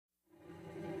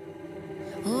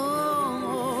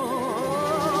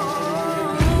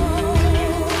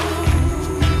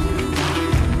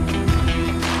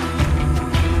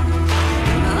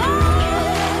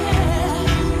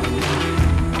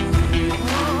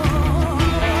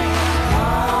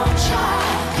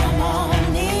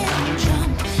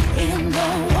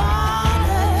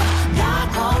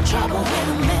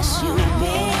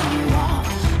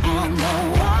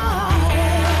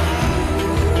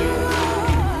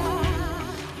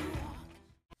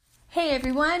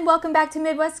everyone, welcome back to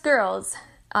Midwest Girls.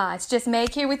 It's just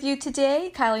Meg here with you today.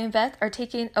 Kylie and Beth are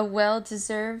taking a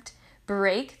well-deserved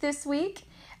break this week,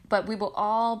 but we will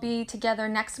all be together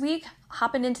next week,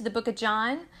 hopping into the book of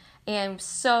John, and I'm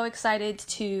so excited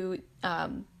to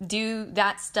do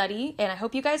that study, and I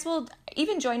hope you guys will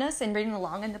even join us in reading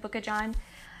along in the book of John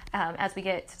as we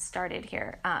get started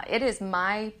here. It is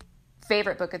my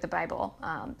favorite book of the Bible.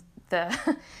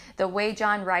 The way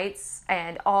John writes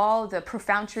and all the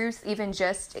profound truths, even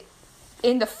just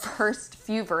in the first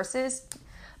few verses,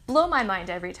 blow my mind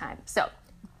every time. So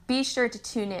be sure to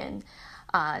tune in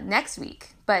next week.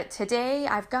 But today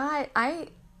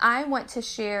I want to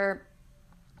share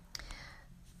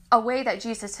a way that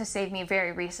Jesus has saved me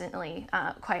very recently,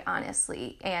 quite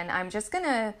honestly. And I'm just going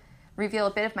to reveal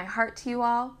a bit of my heart to you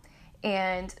all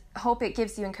and hope it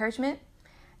gives you encouragement.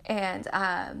 And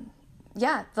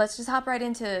let's just hop right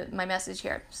into my message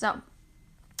here. So,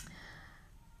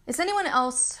 is anyone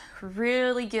else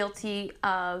really guilty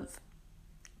of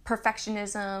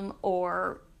perfectionism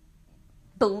or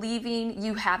believing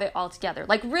you have it all together?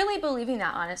 Like really believing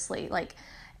that, honestly. Like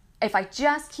if I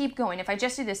just keep going, if I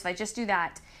just do this, if I just do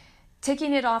that,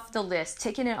 ticking it off the list,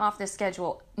 ticking it off the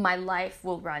schedule, my life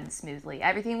will run smoothly.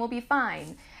 Everything will be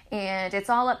fine. And it's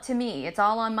all up to me. It's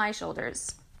all on my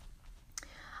shoulders.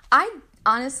 I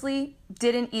honestly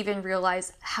didn't even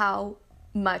realize how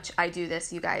much I do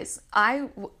this, you guys. I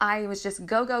was just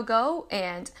go,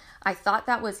 and I thought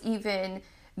that was even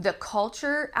the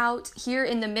culture out here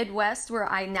in the Midwest where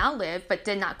I now live, but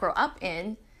did not grow up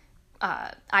in.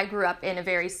 I grew up in a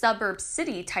very suburb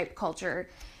city type culture,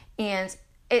 and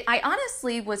I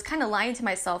honestly was kind of lying to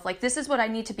myself, like this is what I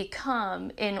need to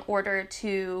become in order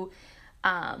to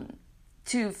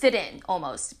fit in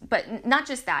almost. But not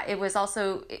just that, it was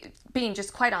also, being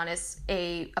just quite honest,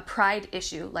 a pride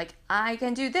issue. Like I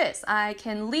can do this, I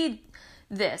can lead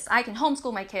this, I can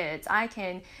homeschool my kids, I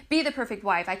can be the perfect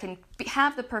wife, I can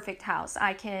have the perfect house,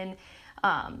 I can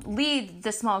lead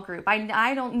the small group,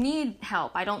 I don't need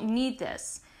help, I don't need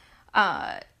this.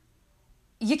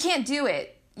 You can't do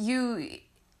it.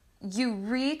 You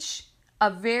reach a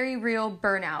very real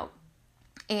burnout.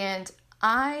 And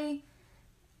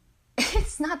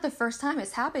it's not the first time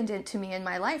it's happened to me in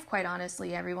my life, quite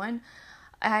honestly, everyone.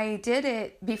 I did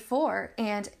it before,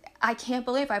 and I can't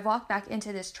believe I've walked back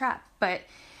into this trap. But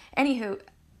anywho,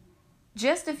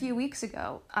 just a few weeks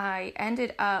ago, I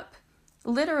ended up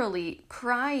literally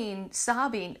crying,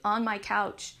 sobbing on my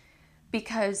couch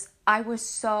because I was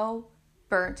so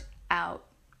burnt out.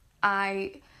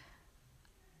 I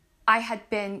had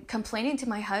been complaining to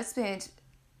my husband,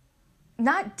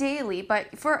 not daily,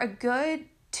 but for a good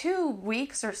 2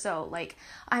 weeks or so, like,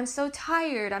 I'm so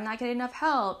tired, I'm not getting enough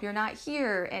help, you're not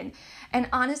here, and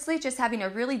honestly just having a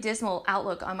really dismal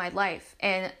outlook on my life.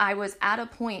 And I was at a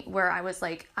point where I was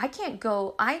like, I can't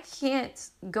go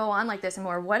on like this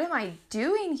anymore. What am I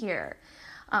doing here?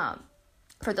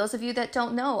 For those of you that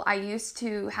don't know, I used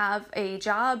to have a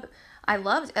job I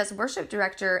loved as worship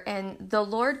director, and the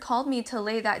Lord called me to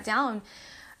lay that down.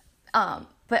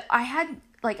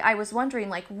 But I was wondering,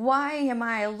 like, why am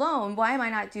I alone? Why am I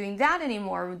not doing that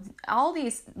anymore? All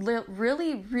these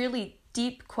really, really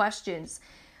deep questions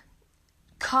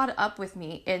caught up with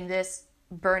me in this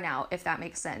burnout, if that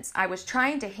makes sense. I was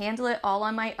trying to handle it all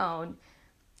on my own,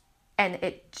 and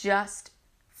it just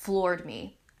floored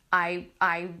me. I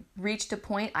reached a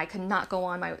point I could not go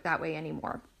on that way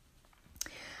anymore.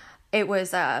 It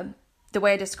was, the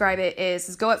way I describe it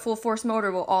is go at full force mode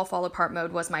or we'll all fall apart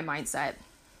mode was my mindset.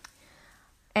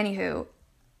 Anywho,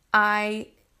 I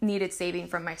needed saving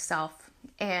from myself,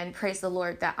 and praise the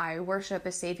Lord that I worship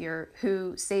a Savior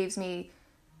who saves me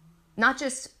not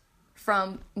just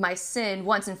from my sin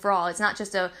once and for all. It's not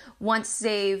just a once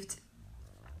saved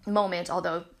moment,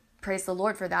 although praise the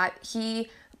Lord for that. He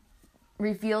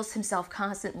reveals himself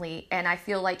constantly, and I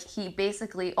feel like he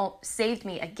basically saved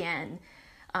me again.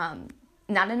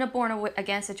 Not in a born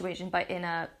again situation, but in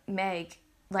a Meg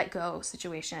let go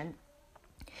situation.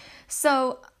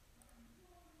 So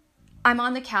I'm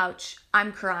on the couch,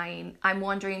 I'm crying, I'm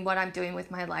wondering what I'm doing with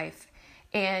my life.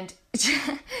 And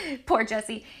poor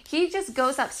Jesse, he just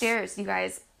goes upstairs, you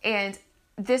guys. And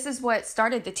this is what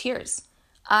started the tears.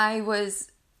 I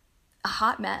was a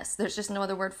hot mess. There's just no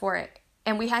other word for it.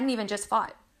 And we hadn't even just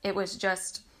fought. It was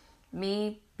just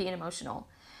me being emotional.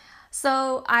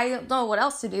 So I don't know what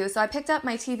else to do. So I picked up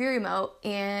my TV remote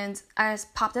and I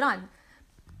just popped it on.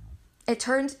 It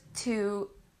turned to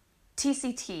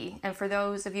TCT. And for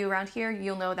those of you around here,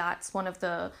 you'll know that's one of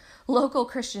the local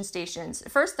Christian stations.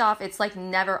 First off, it's like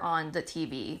never on the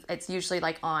TV. It's usually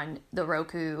like on the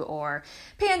Roku or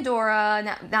Pandora,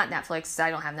 not Netflix.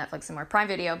 I don't have Netflix anymore. Prime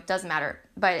Video, doesn't matter.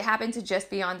 But it happened to just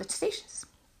be on the stations.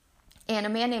 And a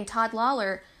man named Todd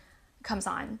Lawler comes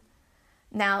on.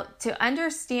 Now, to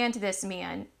understand this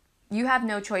man, you have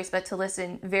no choice but to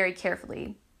listen very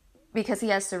carefully, because he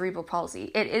has cerebral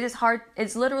palsy. It is hard.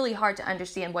 It's literally hard to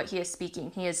understand what he is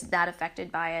speaking. He is that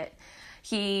affected by it.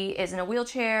 He is in a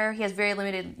wheelchair. He has very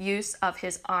limited use of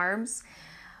his arms.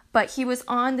 But he was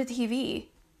on the TV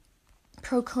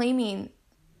proclaiming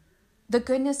the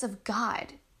goodness of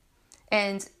God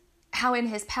and how in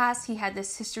his past he had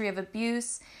this history of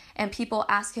abuse, and people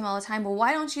ask him all the time, well,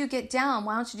 why don't you get down?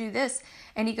 Why don't you do this?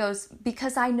 And he goes,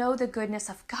 because I know the goodness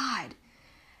of God.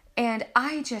 And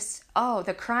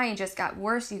the crying just got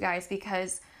worse, you guys,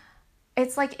 because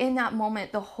it's like in that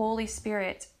moment, the Holy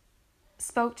Spirit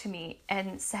spoke to me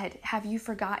and said, have you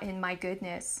forgotten my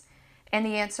goodness? And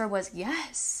the answer was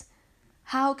yes.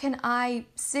 How can I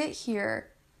sit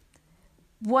here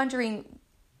wondering,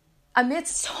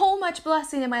 amidst so much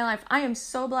blessing in my life, I am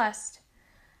so blessed.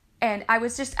 And I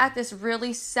was just at this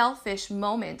really selfish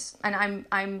moment, and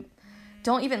I'm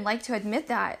don't even like to admit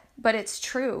that, but it's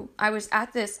true. I was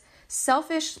at this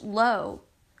selfish low,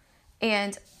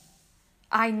 and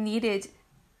I needed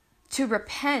to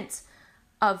repent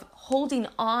of holding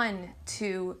on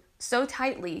to so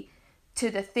tightly to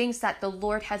the things that the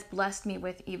Lord has blessed me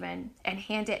with even, and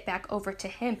hand it back over to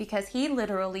him, because he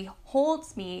literally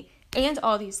holds me and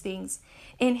all these things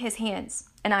in his hands.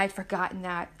 And I had forgotten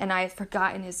that, and I had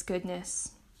forgotten his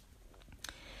goodness.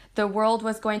 The world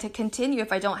was going to continue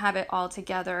if I don't have it all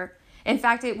together. In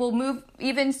fact, it will move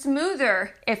even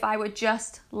smoother if I would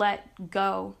just let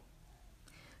go.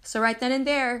 So right then and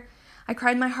there, I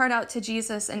cried my heart out to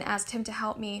Jesus and asked him to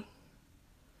help me.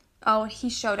 Oh, he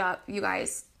showed up, you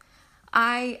guys.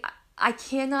 I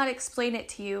cannot explain it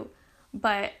to you,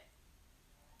 but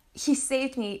he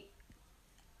saved me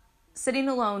sitting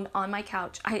alone on my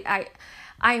couch.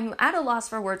 I'm at a loss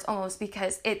for words almost,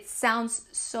 because it sounds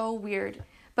so weird.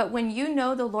 But when you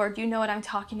know the Lord, you know what I'm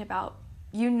talking about.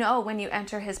 You know when you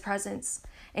enter his presence,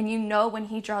 and you know when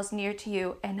he draws near to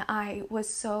you. And I was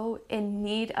so in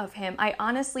need of him. I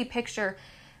honestly picture,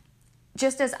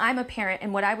 just as I'm a parent,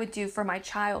 and what I would do for my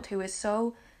child who is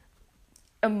so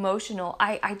emotional,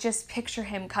 I just picture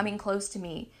him coming close to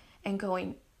me and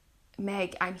going,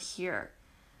 Meg, I'm here.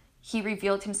 He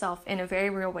revealed himself in a very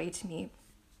real way to me.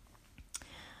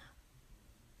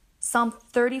 Psalm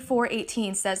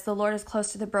 34:18 says, the Lord is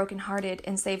close to the brokenhearted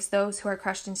and saves those who are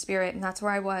crushed in spirit. And that's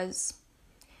where I was.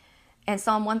 And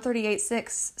Psalm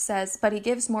 138:6 says, but he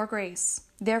gives more grace.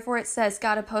 Therefore it says,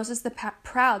 God opposes the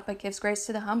proud, but gives grace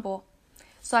to the humble.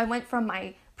 So I went from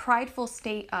my prideful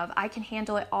state of I can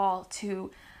handle it all to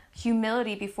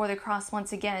humility before the cross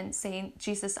once again, saying,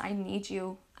 Jesus, I need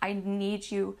you. I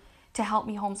need you to help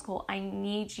me homeschool. I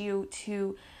need you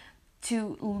to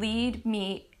lead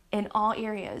me in all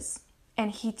areas.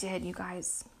 And he did, you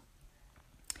guys.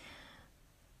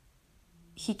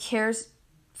 He cares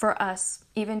for us,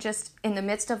 even just in the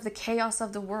midst of the chaos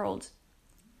of the world.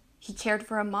 He cared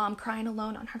for a mom crying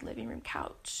alone on her living room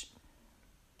couch.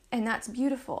 And that's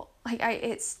beautiful.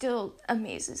 It still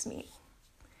amazes me.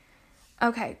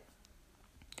 Okay.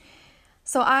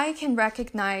 So I can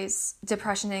recognize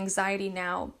depression and anxiety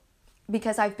now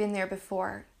because I've been there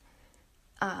before.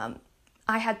 I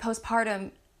had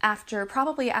postpartum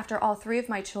probably after all three of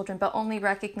my children, but only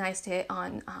recognized it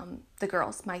on the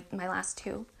girls, my last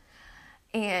two.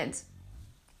 And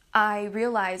I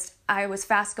realized I was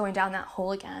fast going down that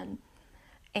hole again.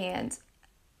 And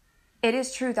it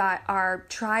is true that our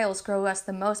trials grow us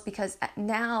the most, because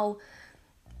now,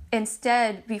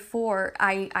 instead, before,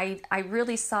 I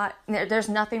really sought, there's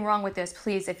nothing wrong with this.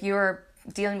 Please, if you're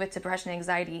dealing with depression and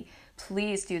anxiety,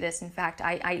 please do this. In fact,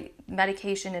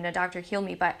 medication and a doctor healed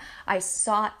me, but I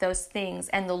sought those things,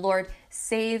 and the Lord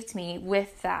saved me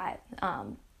with that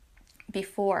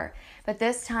before. But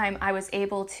this time I was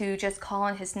able to just call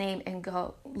on his name and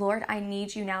go, Lord, I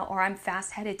need you now, or I'm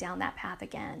fast headed down that path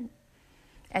again.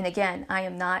 And again, I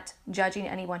am not judging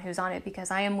anyone who's on it,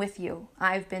 because I am with you.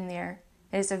 I've been there.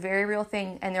 It is a very real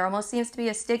thing. And there almost seems to be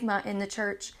a stigma in the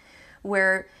church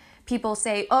where people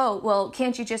say, oh, well,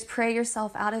 can't you just pray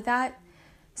yourself out of that?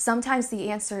 Sometimes the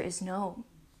answer is no.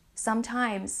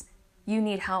 Sometimes you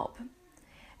need help.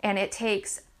 And it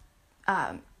takes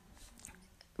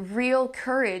real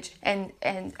courage and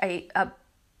a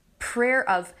prayer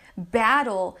of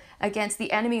battle against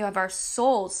the enemy of our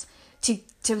souls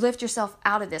to lift yourself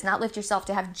out of this. Not lift yourself,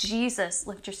 to have Jesus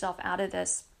lift yourself out of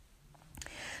this.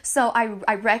 So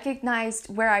I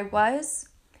recognized where I was,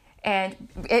 and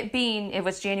it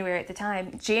was January at the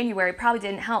time. January probably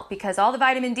didn't help because all the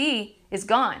vitamin D is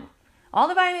gone. All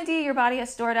the vitamin D your body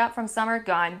has stored up from summer,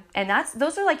 gone. And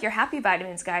those are like your happy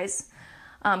vitamins, guys.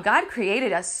 God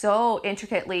created us so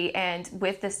intricately and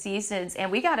with the seasons,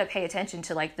 and we got to pay attention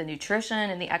to like the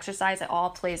nutrition and the exercise that all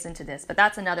plays into this. But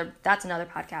that's another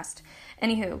podcast.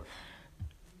 Anywho,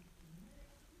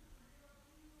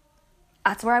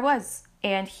 that's where I was,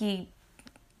 and he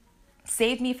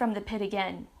saved me from the pit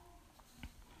again.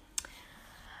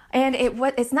 And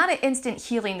it's not an instant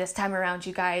healing this time around,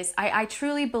 you guys. I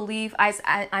truly believe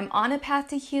I'm on a path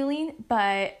to healing,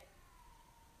 but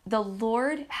the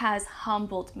Lord has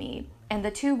humbled me. And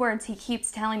the two words he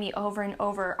keeps telling me over and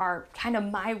over are kind of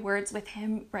my words with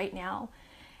him right now.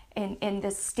 And in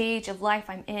this stage of life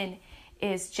I'm in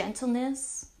is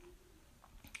gentleness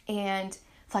and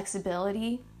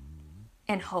flexibility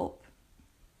and hope.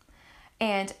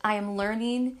 And I am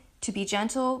learning to be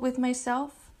gentle with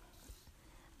myself.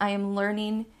 I am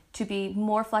learning to be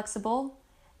more flexible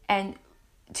and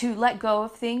to let go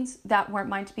of things that weren't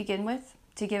mine to begin with,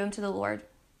 to give them to the Lord.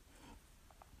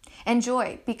 And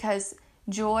joy, because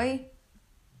joy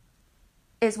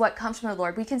is what comes from the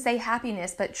Lord. We can say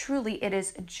happiness, but truly it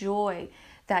is joy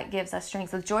that gives us strength.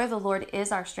 The joy of the Lord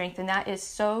is our strength, and that is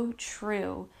so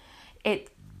true. It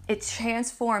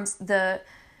transforms the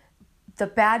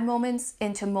bad moments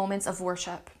into moments of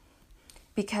worship,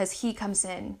 because he comes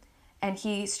in and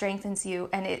he strengthens you,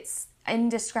 and it's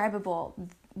indescribable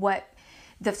what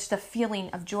the feeling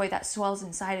of joy that swells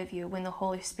inside of you when the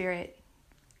Holy Spirit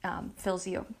fills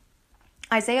you.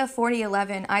 Isaiah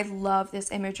 40:11, I love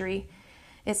this imagery.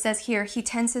 It says here, he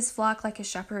tends his flock like a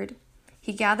shepherd.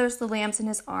 He gathers the lambs in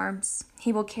his arms.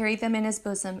 He will carry them in his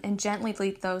bosom and gently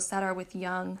lead those that are with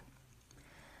young.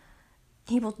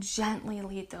 He will gently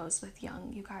lead those with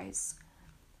young, you guys.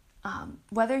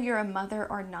 Whether you're a mother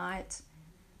or not,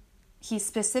 he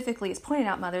specifically is pointing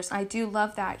out mothers. I do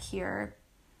love that here.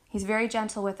 He's very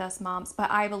gentle with us moms, but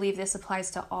I believe this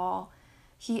applies to all.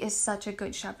 He is such a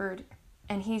good shepherd,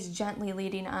 and he's gently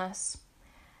leading us.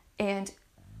 And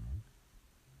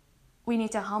we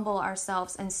need to humble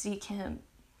ourselves and seek him,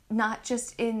 not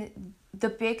just in the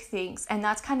big things. And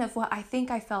that's kind of what I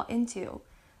think I fell into,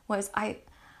 was I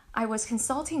was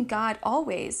consulting God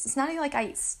always. It's not even like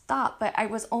I stopped, but I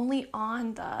was only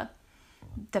on the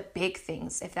big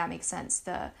things, if that makes sense.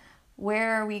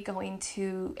 Where are we going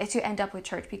to end up with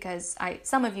church? Because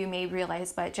some of you may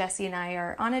realize, but Jesse and I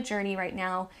are on a journey right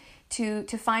now to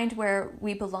find where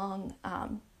we belong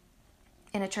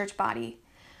in a church body.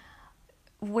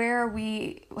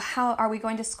 How are we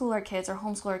going to school our kids or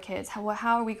homeschool our kids?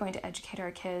 How are we going to educate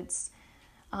our kids?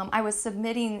 I was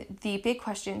submitting the big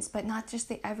questions, but not just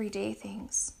the everyday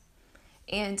things.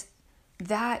 And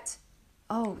that's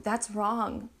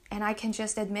wrong. And I can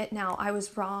just admit now, I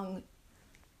was wrong.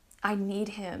 I need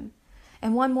him.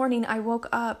 And one morning I woke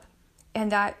up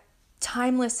and that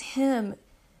timeless hymn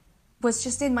was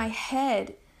just in my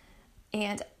head.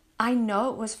 And I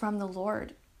know it was from the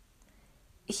Lord.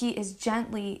 He is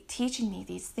gently teaching me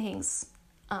these things.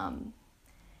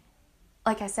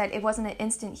 Like I said, it wasn't an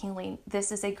instant healing.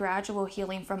 This is a gradual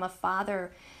healing from a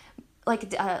father.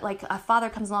 Like a father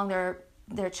comes along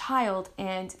their child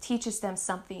and teaches them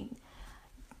something.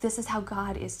 This is how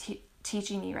God is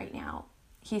teaching me right now.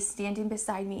 He's standing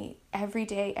beside me every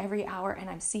day, every hour, and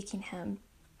I'm seeking him.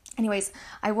 Anyways,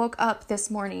 I woke up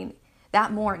that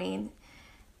morning,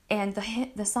 and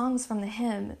the songs from the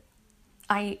hymn,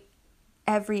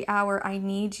 every hour I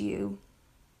need you.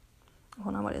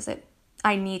 Hold on, what is it?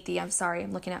 I need thee. I'm sorry,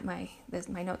 I'm looking at my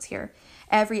notes here.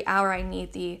 Every hour I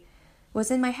need thee was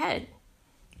in my head.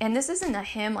 And this isn't a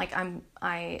hymn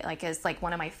is like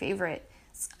one of my favorite.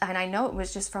 And I know it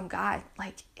was just from God,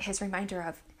 like his reminder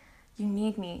of, you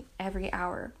need me every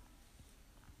hour.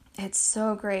 It's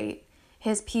so great.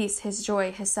 His peace, his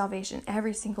joy, his salvation,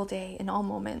 every single day, in all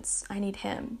moments, I need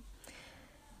him.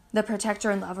 The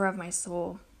protector and lover of my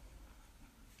soul.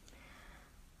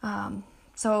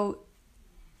 So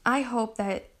I hope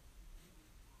that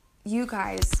you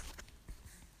guys,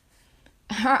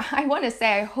 I want to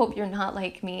say, I hope you're not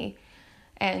like me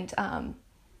and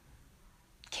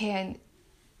can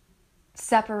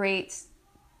separate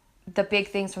the big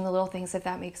things from the little things, if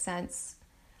that makes sense.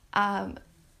 And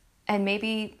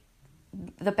maybe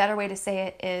the better way to say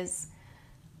it is,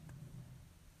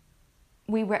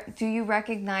 do you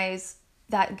recognize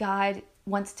that God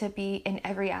wants to be in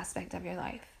every aspect of your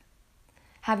life?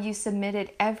 Have you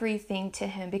submitted everything to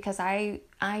him? Because I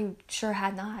sure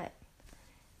had not.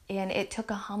 And it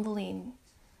took a humbling.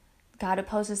 God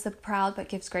opposes the proud but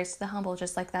gives grace to the humble,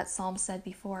 just like that psalm said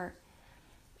before.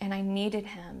 And I needed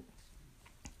him.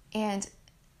 And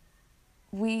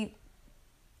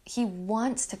he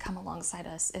wants to come alongside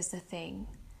us is the thing.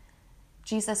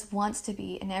 Jesus wants to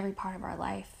be in every part of our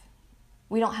life.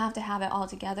 We don't have to have it all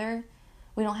together.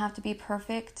 We don't have to be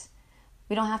perfect.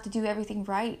 We don't have to do everything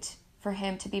right for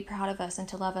him to be proud of us and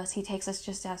to love us. He takes us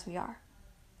just as we are.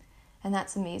 And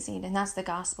that's amazing. And that's the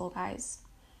gospel, guys.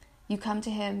 You come to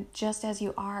him just as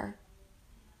you are.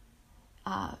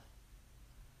 And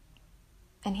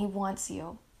he wants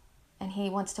you. And he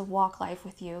wants to walk life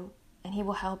with you. And he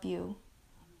will help you.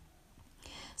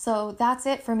 So that's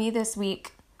it for me this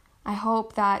week. I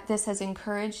hope that this has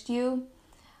encouraged you.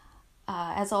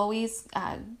 As always,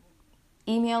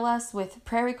 email us with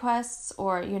prayer requests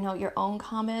or, your own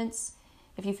comments.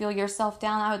 If you feel yourself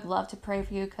down, I would love to pray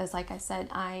for you because, like I said,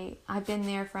 I've been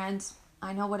there, friends.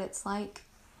 I know what it's like.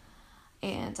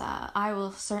 And I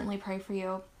will certainly pray for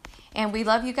you. And we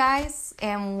love you guys,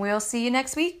 and we'll see you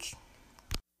next week.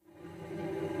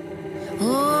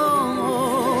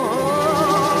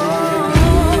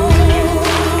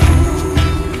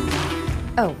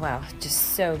 Oh, wow.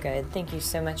 Just so good. Thank you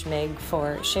so much, Meg,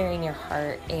 for sharing your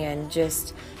heart and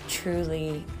just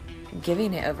truly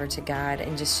giving it over to God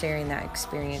and just sharing that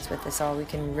experience with us all. We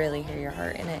can really hear your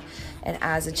heart in it. And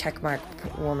as a checkmark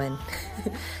woman,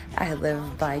 I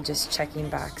live by just checking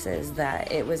boxes,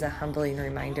 that it was a humbling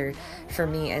reminder for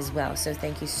me as well. So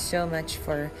thank you so much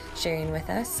for sharing with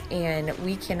us. And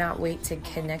we cannot wait to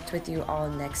connect with you all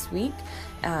next week.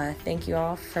 Thank you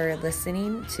all for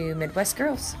listening to Midwest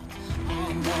Girls.